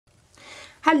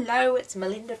Hello, it's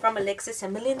Melinda from Alexis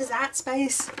and Melinda's Art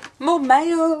Space. More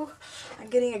mail. I'm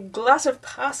getting a glut of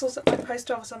parcels at my post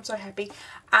office. I'm so happy.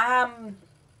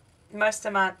 Most of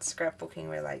them aren't scrapbooking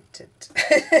related.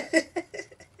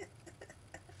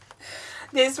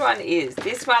 This one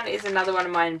is another one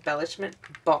of my embellishment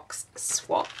box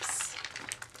swaps.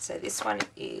 So this one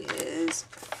is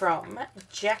from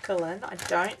Jacqueline. I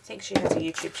don't think she has a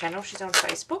YouTube channel. She's on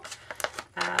Facebook.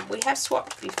 We have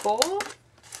swapped before.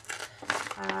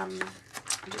 I'm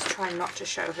just trying not to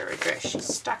show her address. She's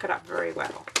stuck it up very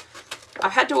well.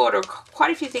 I've had to order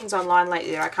quite a few things online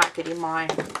lately that I can't get in my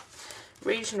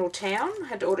regional town. I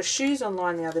had to order shoes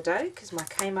online the other day because my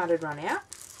Kmart had run out.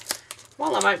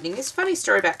 While I'm opening this, funny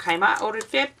story about Kmart. I ordered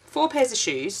 4 pairs of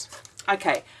shoes.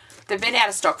 Okay, they've been out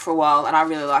of stock for a while and I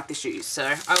really like the shoes.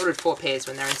 So I ordered 4 pairs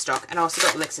when they're in stock, and I also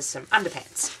got Alexis some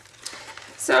underpants.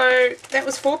 So that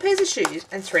was 4 pairs of shoes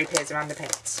and 3 pairs of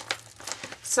underpants.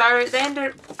 So they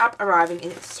ended up arriving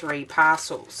in 3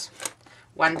 parcels.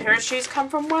 1 pair of shoes come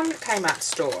from one Kmart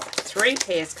store. 3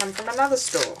 pairs come from another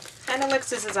store. And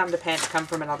Alexis's underpants come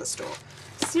from another store.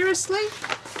 Seriously?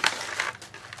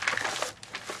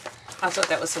 I thought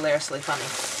that was hilariously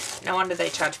funny. No wonder they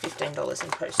charge $15 in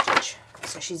postage.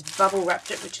 So she's bubble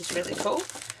wrapped it, which is really cool.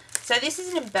 So this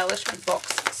is an embellishment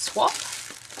box swap.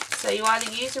 So you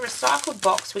either use a recycled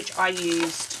box, which I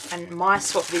used, and my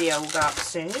swap video will go up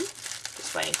soon.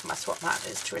 Just waiting for my swap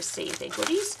partners to receive their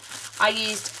goodies. I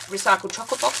used recycled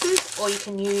chocolate boxes, or you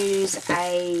can use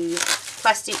a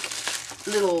plastic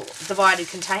little divided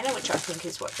container, which I think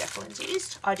is what Jacqueline's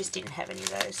used. I just didn't have any of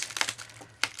those.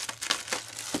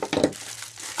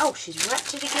 Oh, she's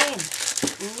wrapped it again.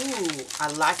 Ooh, I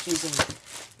like using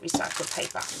recycled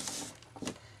paper.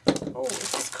 Oh,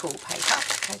 this is cool paper.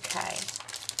 Okay.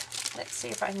 Let's see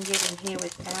if I can get in here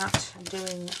without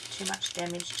doing too much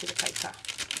damage to the paper.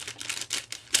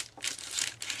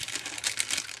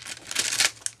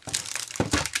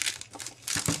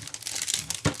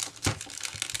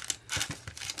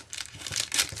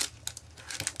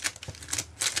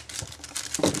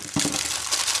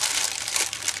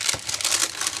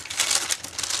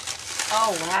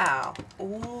 Oh wow,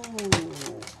 ooh,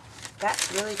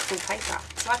 that's really cool paper.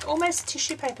 It's like almost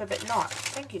tissue paper but not.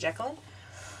 Thank you, Jacqueline.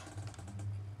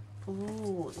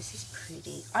 Ooh, this is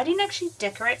pretty. I didn't actually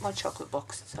decorate my chocolate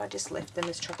boxes, I just left them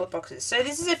as chocolate boxes. So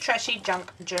this is a Trashy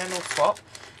junk journal swap.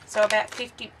 So about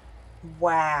 50,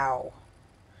 wow,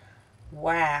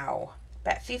 wow.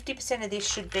 About 50% of this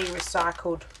should be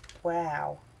recycled.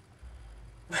 Wow.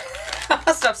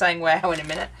 I'll stop saying wow in a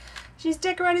minute. She's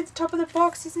decorated the top of the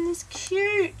box. Isn't this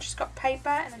cute? She's got paper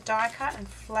and a die cut and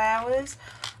flowers.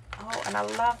 Oh, and I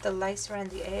love the lace around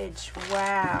the edge.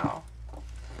 Wow.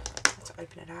 Let's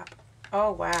open it up.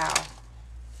 Oh, wow.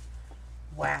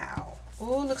 Wow.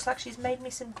 Oh, looks like she's made me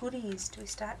some goodies. Do we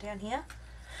start down here?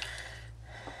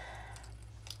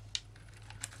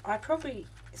 I probably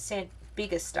sent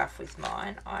bigger stuff with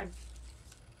mine.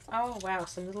 Oh, wow.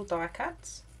 Some little die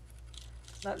cuts.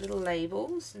 Like little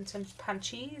labels and some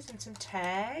punchies and some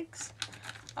tags.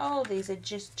 Oh, these are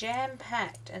just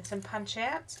jam-packed, and some punch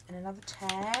outs and another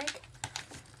tag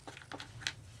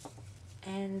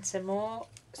and some more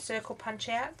circle punch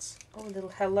outs. Oh,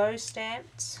 little hello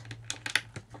stamps.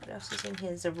 What else is in here?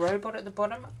 There's a robot at the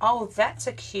bottom. Oh, that's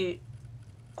a cute,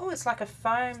 oh, it's like a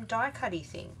foam die cutty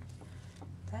thing.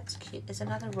 That's cute. There's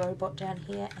another robot down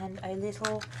here and a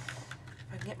little, if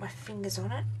I can get my fingers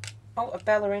on it. Oh, a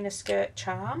ballerina skirt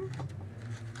charm.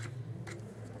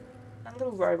 A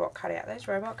little robot cutout. Those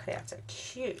robot cutouts are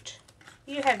cute.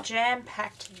 You have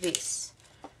jam-packed this.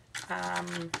 I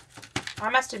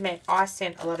must admit, I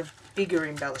sent a lot of bigger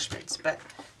embellishments, but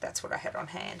that's what I had on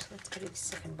hand. Let's go to the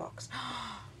second box.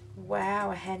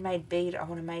 Wow, a handmade bead. I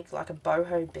want to make like a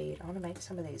boho bead. I want to make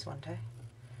some of these one day.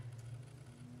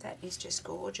 That is just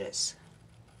gorgeous.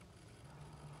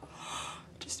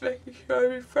 Just making sure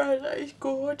I'm in front. That is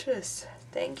gorgeous.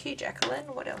 Thank you, Jacqueline.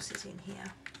 What else is in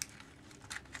here?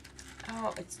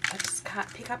 Oh, I just can't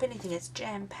pick up anything. It's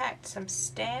jam-packed. Some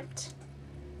stamped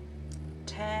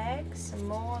tags, some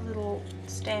more little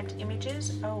stamped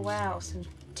images. Oh wow, some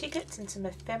tickets and some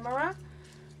ephemera.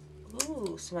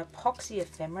 Ooh, some epoxy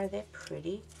ephemera. They're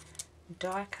pretty.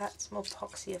 Die cut, some more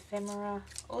epoxy ephemera.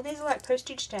 Oh, these are like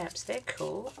postage stamps. They're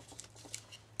cool.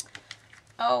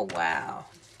 Oh wow.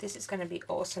 This is going to be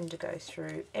awesome to go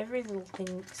through every little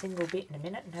thing, single bit in a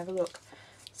minute and have a look.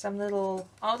 Some little,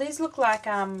 oh, these look like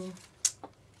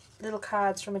little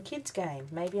cards from a kid's game,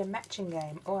 maybe a matching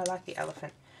game. Oh, I like the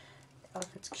elephant. The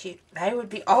elephant's cute. They would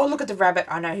be, oh, look at the rabbit.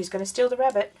 I know who's going to steal the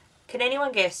rabbit. Can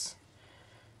anyone guess?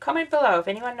 Comment below if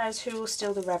anyone knows who will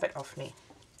steal the rabbit off me.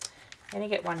 Only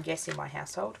get one guess in my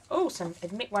household. Oh, some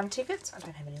Admit One tickets. I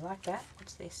don't have any like that.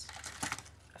 What's this?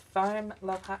 A foam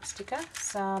love heart sticker.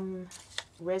 Some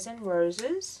resin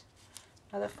roses.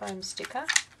 Another foam sticker.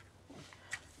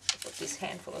 Put this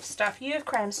handful of stuff. You have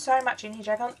crammed so much in here,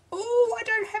 Jacqueline. Oh, I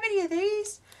don't have any of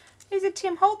these. These are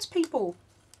Tim Holtz people.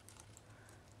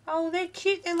 Oh, they're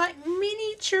cute. They're like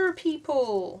miniature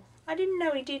people. I didn't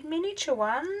know he did miniature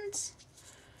ones.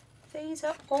 These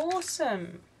are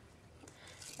awesome.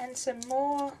 And some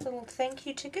more little thank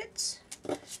you tickets.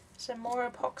 Some more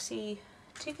epoxy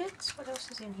tickets. What else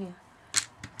is in here?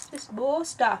 Just more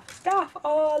stuff.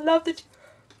 Oh, I love the...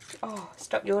 Oh,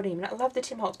 stop yawning. I love the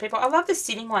Tim Holtz people. I love the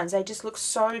sitting ones. They just look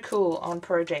so cool on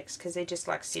projects because they're just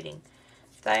like sitting.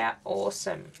 They are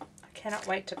awesome. I cannot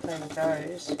wait to play with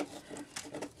those.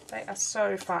 They are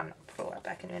so fun. I'll pull that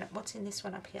back in a minute. What's in this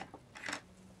one up here?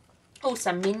 Oh,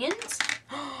 some Minions.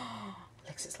 Oh,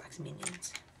 Alexis likes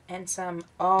Minions. And some,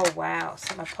 oh wow,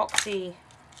 some epoxy,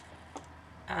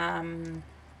 oh,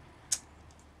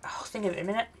 think of it in a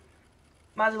minute,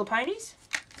 My Little Ponies.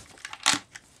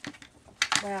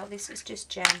 Wow, this is just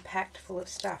jam-packed full of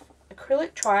stuff.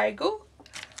 Acrylic triangle,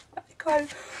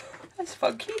 that's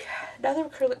funky. Another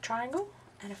acrylic triangle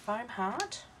and a foam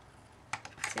heart.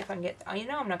 Let's see if I can get, oh, you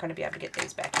know I'm not going to be able to get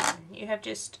these back in. You have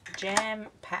just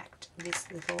jam-packed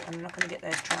this little, I'm not going to get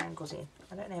those triangles in.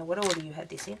 I don't know what order you had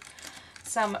this in.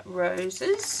 Some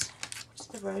roses. What's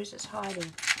the roses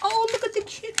hiding? Oh, look at the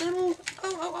cute little...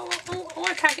 Oh,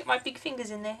 I can't get my big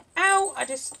fingers in there. Ow, I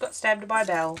just got stabbed by a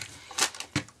bell.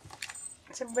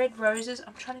 Some red roses.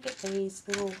 I'm trying to get these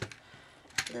little...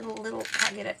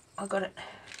 Can't get it. I got it.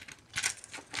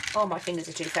 Oh, my fingers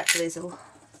are too fat for these little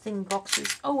thin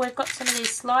boxes. Oh, we've got some of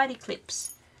these slidey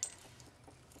clips.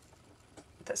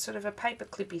 That's sort of a paper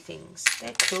clippy things.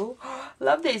 They're cool.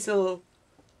 Love these little...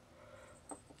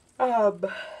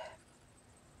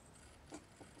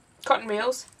 cotton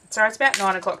reels. So it's about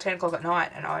 9 o'clock, 10 o'clock at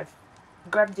night, and I've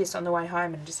grabbed this on the way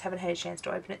home and just haven't had a chance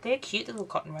to open it. They're cute little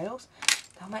cotton reels.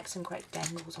 They'll make some great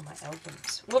dangles on my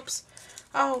albums. Whoops.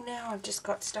 Oh, now I've just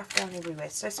got stuff going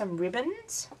everywhere. So some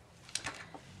ribbons.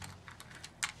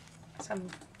 Some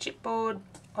chipboard.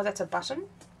 Oh, that's a button.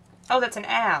 Oh, that's an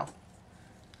owl.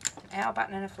 An owl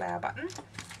button and a flower button.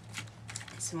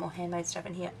 There's some more handmade stuff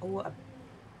in here. Oh, a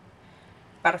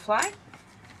butterfly.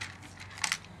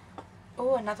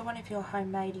 Oh, another one of your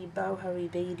homemadey boho-y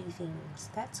beady things.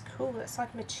 That's cool. That's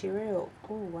like material.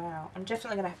 Oh, wow. I'm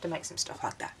definitely going to have to make some stuff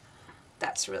like that.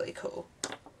 That's really cool.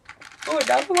 Oh,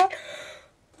 another one.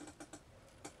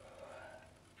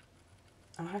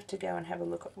 I'll have to go and have a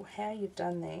look at how you've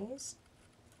done these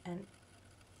and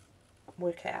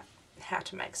work out how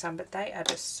to make some. But they are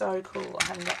just so cool. I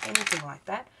haven't got anything like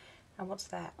that. And what's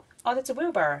that? Oh, that's a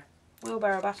wheelbarrow.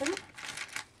 Wheelbarrow button.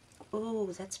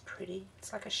 Ooh, that's pretty.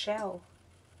 It's like a shell.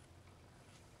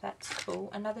 That's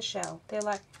cool. Another shell. They're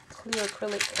like clear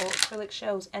acrylic or acrylic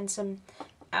shells. And some,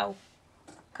 a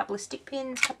couple of stick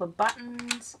pins, couple of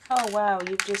buttons. Oh wow,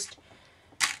 you've just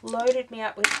loaded me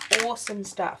up with awesome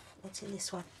stuff. What's in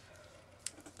this one?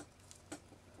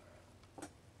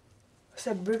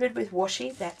 Some ribbon with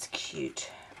washi. That's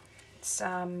cute.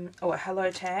 Some, oh, a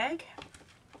hello tag.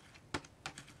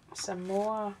 Some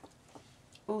more.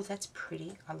 Oh, that's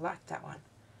pretty. I like that one.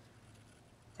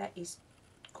 That is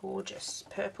gorgeous.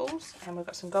 Purples. And we've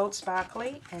got some gold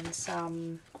sparkly and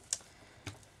some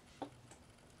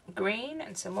green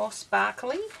and some more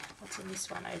sparkly. What's in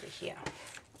this one over here?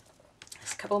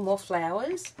 There's a couple more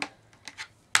flowers.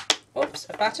 Oops,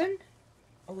 a button.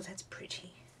 Oh, that's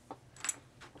pretty.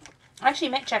 I actually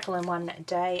met Jacqueline one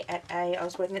day at I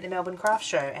was working at the Melbourne Craft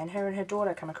Show, and her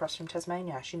daughter come across from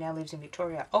Tasmania. She now lives in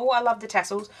Victoria. Oh, I love the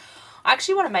tassels. I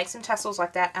actually want to make some tassels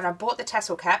like that, and I bought the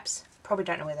tassel caps. Probably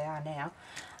don't know where they are now.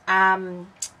 And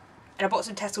I bought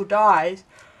some tassel dies.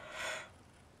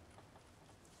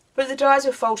 But the dies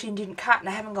were faulty and didn't cut, and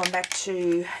I haven't gone back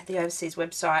to the overseas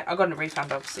website. I got a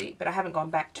refund, obviously, but I haven't gone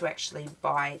back to actually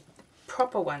buy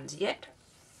proper ones yet.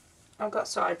 I got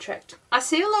sidetracked. I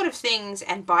see a lot of things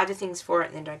and buy the things for it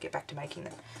and then don't get back to making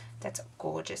them. That's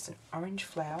gorgeous. An orange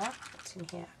flower. What's in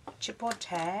here? Chipboard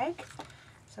tag.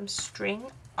 Some string.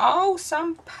 Oh,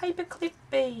 some paperclip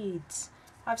beads.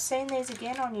 I've seen these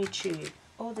again on YouTube.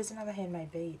 Oh, there's another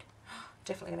handmade bead.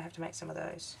 Definitely going to have to make some of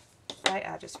those. They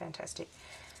are just fantastic.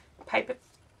 Paper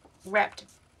wrapped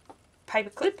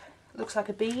paperclip. Looks like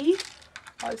a bead.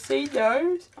 I've seen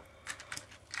those.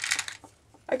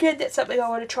 Again, that's something I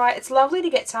want to try. It's lovely to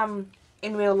get some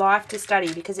in real life to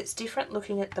study because it's different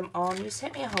looking at them on. You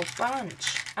sent me a whole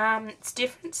bunch. It's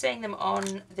different seeing them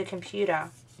on the computer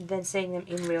than seeing them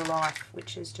in real life,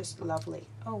 which is just lovely.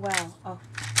 Oh, wow.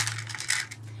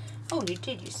 Oh, Oh, you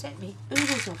did. You sent me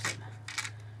oodles of them.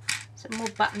 Some more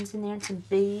buttons in there and some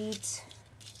beads.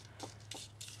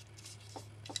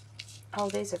 Oh,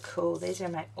 these are cool. These are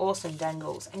going to make awesome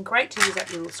dangles. And great to use up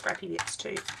your little scrappy bits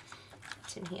too.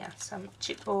 What's in here? Some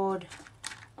chipboard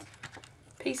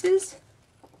pieces.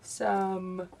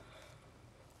 Some...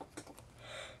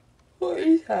 What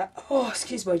is that? Oh,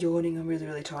 excuse my yawning. I'm really,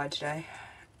 really tired today.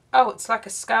 Oh, it's like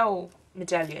a skull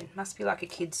medallion. Must be like a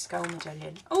kid's skull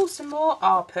medallion. Oh, some more.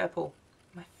 Oh, purple.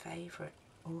 My favourite.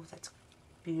 Oh, that's a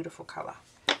beautiful colour.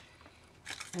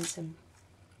 And some...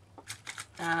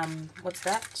 what's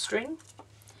that? String.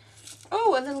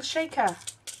 Oh, a little shaker.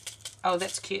 Oh,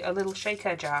 that's cute. A little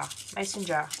shaker jar. Mason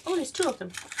jar. Oh, there's 2 of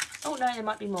them. Oh, no, there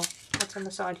might be more. What's on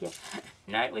the side here?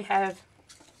 No, we have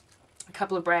a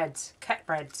couple of brads. Cat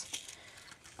brads.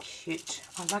 Cute.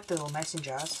 I like the little mason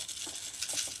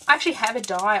jars. I actually have a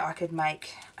die I could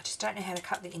make. I just don't know how to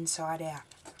cut the inside out.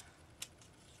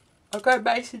 I've got a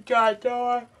mason jar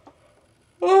die.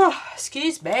 Oh,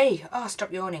 excuse me. Oh,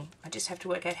 stop yawning. I just have to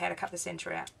work out how to cut the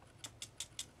centre out.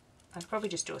 I'd probably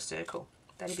just do a circle.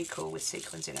 That'd be cool with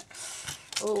sequins in it.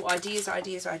 Oh, ideas,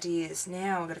 ideas, ideas.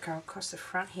 Now I've got to go across the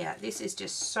front here. This is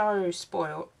just so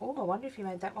spoiled. Oh, I wonder if you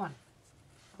made that one.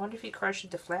 I wonder if you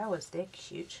crocheted the flowers. They're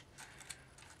cute.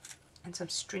 And some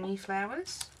stringy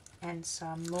flowers. And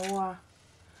some more.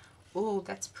 Oh,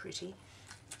 that's pretty.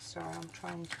 Sorry, I'm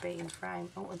trying to be in frame.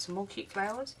 Oh, and some more cute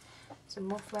flowers. Some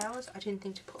more flowers. I didn't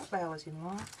think to put flowers in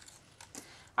mine.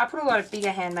 I put a lot of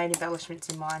bigger handmade embellishments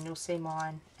in mine. You'll see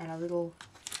mine. And a little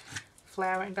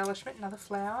flower embellishment. Another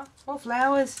flower. More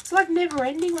flowers. It's like never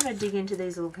ending when I dig into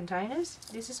these little containers.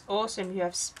 This is awesome. You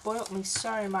have spoilt me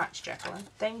so much, Jacqueline.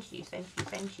 Thank you, thank you,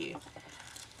 thank you.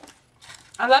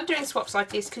 I love doing swaps like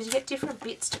this because you get different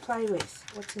bits to play with.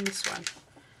 What's in this one?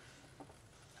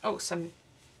 Oh, some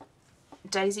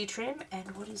daisy trim.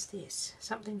 And what is this?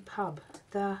 Something pub.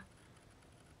 The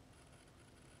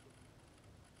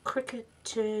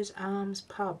Cricketers Arms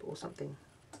Pub or something.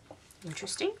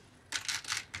 Interesting.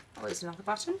 Oh, there's another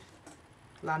button.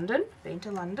 London. Been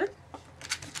to London.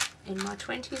 In my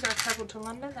 20s I travelled to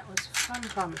London. That was a fun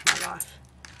time of my life.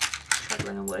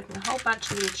 Travelling and working a whole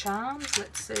bunch of little charms.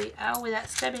 Let's see. Oh, without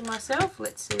stabbing myself,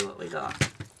 let's see what we got.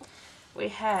 We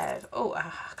have, oh,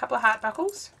 a couple of heart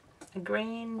buckles. A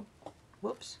green,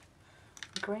 whoops.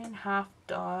 A green half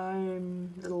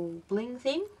dome little bling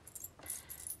thing.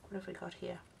 What have we got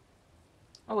here?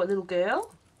 Oh, a little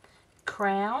girl.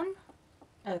 Crown.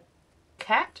 A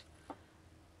cat.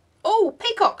 Oh,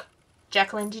 peacock.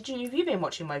 Jacqueline, have you been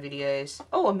watching my videos?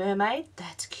 Oh, a mermaid.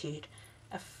 That's cute.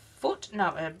 A foot. No,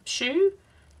 a shoe.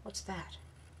 What's that?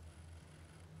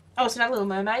 Oh, it's another little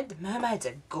mermaid. The mermaids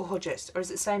are gorgeous. Or is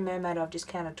it the same mermaid I've just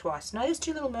counted twice? No, there's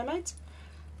 2 little mermaids.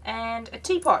 And a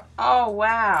teapot. Oh,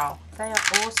 wow. They are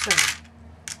awesome.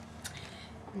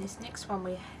 And this next one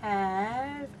we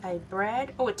have a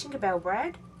brad. Oh, a Tinkerbell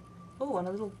brad. Oh, and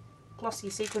a little glossy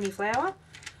sequiny flower.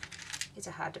 These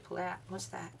are hard to pull out. What's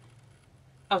that?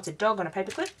 Oh, it's a dog on a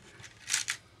paperclip.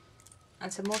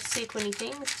 And some more sequiny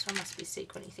things. This one must be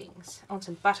sequiny things. Oh, and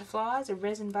some butterflies. A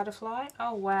resin butterfly.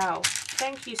 Oh, wow.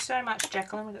 Thank you so much,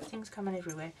 Jacqueline. We've got things coming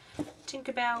everywhere.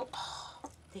 Tinkerbell. Oh,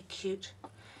 they're cute.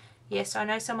 Yes, I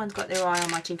know someone's got their eye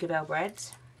on my Tinkerbell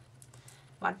brads.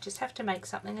 I just have to make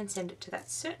something and send it to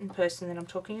that certain person that I'm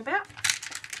talking about.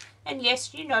 And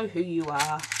yes, you know who you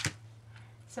are.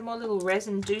 Some more little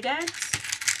resin doodads.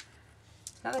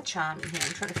 Another charm in here.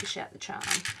 I'm trying to fish out the charm.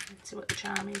 Let's see what the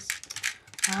charm is.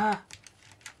 Ah.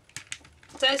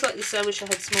 Days like this I wish I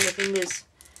had smaller fingers.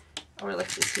 Or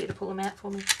Alexis here to pull them out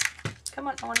for me. Come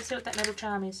on, I want to see what that metal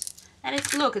charm is. And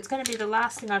it's, look, it's going to be the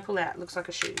last thing I pull out. It looks like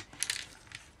a shoe.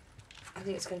 I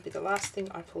think it's going to be the last thing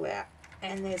I pull out.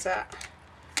 And there's a...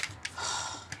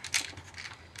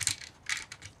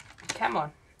 Come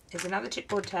on. There's another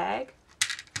chipboard tag.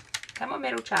 Come on,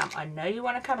 metal charm. I know you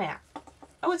want to come out.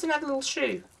 Oh, it's another little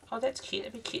shoe. Oh, that's cute.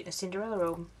 That'd be cute in a Cinderella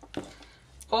album.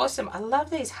 Awesome. I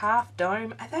love these half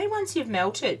dome. Are they ones you've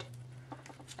melted?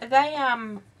 Are they,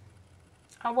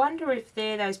 I wonder if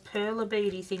they're those perler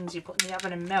beady things you put in the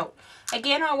oven and melt.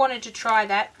 Again, I wanted to try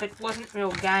that, but wasn't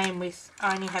real game with,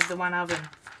 I only have the one oven.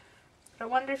 But I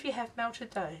wonder if you have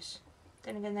melted those.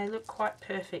 Then again, they look quite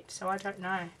perfect, so I don't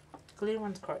know. The glitter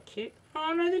one's quite cute.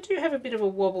 Oh no, they do have a bit of a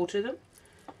wobble to them.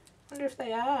 I wonder if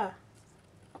they are.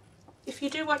 If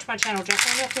you do watch my channel,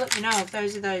 Jacqueline, you have to let me know if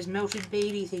those are those melted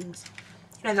beady things.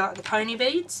 You know, they're like the pony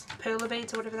beads, perler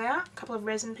beads or whatever they are. A couple of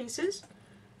resin pieces.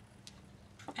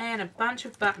 And a bunch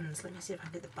of buttons. Let me see if I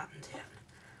can get the buttons out.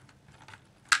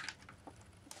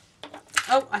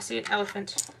 Oh, I see an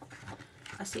elephant.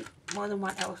 I see more than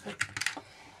one elephant.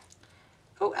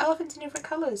 Oh, elephants in different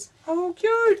colours. Oh,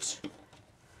 cute.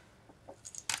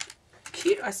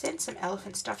 Cute. I sent some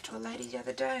elephant stuff to a lady the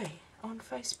other day on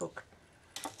Facebook.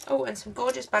 Oh, and some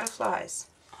gorgeous butterflies.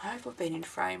 I hope I've been in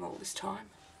frame all this time.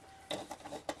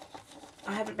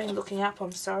 I haven't been looking up,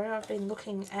 I'm sorry. I've been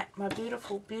looking at my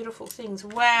beautiful, beautiful things.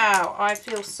 Wow, I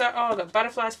feel so... Oh, I've got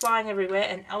butterflies flying everywhere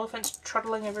and elephants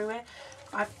trotting everywhere.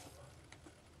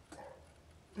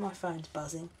 My phone's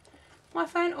buzzing. My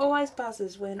phone always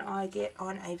buzzes when I get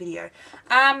on a video.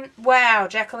 Wow,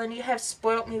 Jacqueline, you have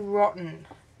spoilt me rotten.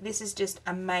 This is just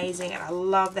amazing, and I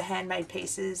love the handmade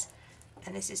pieces.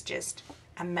 And this is just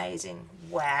amazing.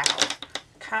 Wow.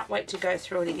 Can't wait to go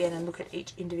through it again and look at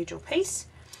each individual piece.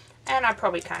 And I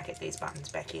probably can't get these buttons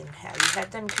back in how you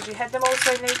had them, because you had them all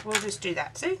so neat. We'll just do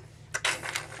that, see?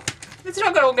 It's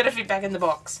not all going to fit back in the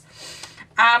box.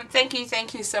 Thank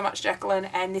you so much, Jacqueline.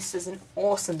 And this is an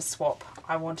awesome swap.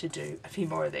 I want to do a few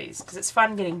more of these because it's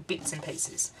fun getting bits and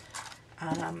pieces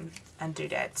and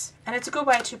doodads. And it's a good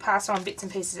way to pass on bits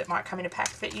and pieces that might come in a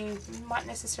pack that you might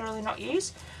necessarily not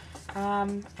use.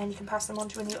 And you can pass them on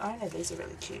to a new owner. These are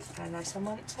really cute. I know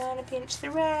someone's trying to pinch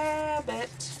the rabbit.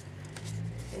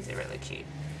 These are really cute.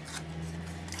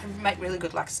 And make really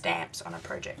good like stamps on a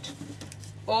project.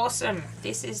 Awesome.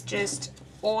 This is just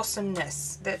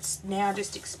awesomeness that's now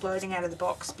just exploding out of the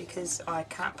box because I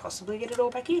can't possibly get it all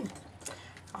back in.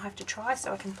 I'll have to try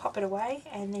so I can pop it away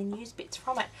and then use bits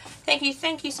from it. Thank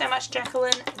you so much,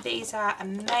 Jacqueline. These are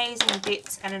amazing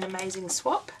bits and an amazing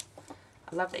swap.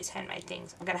 I love these handmade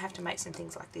things. I'm going to have to make some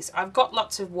things like this. I've got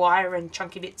lots of wire and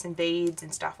chunky bits and beads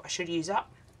and stuff I should use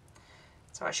up.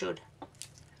 So I should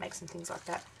make some things like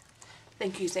that.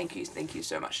 Thank you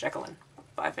so much, Jacqueline.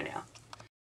 Bye for now.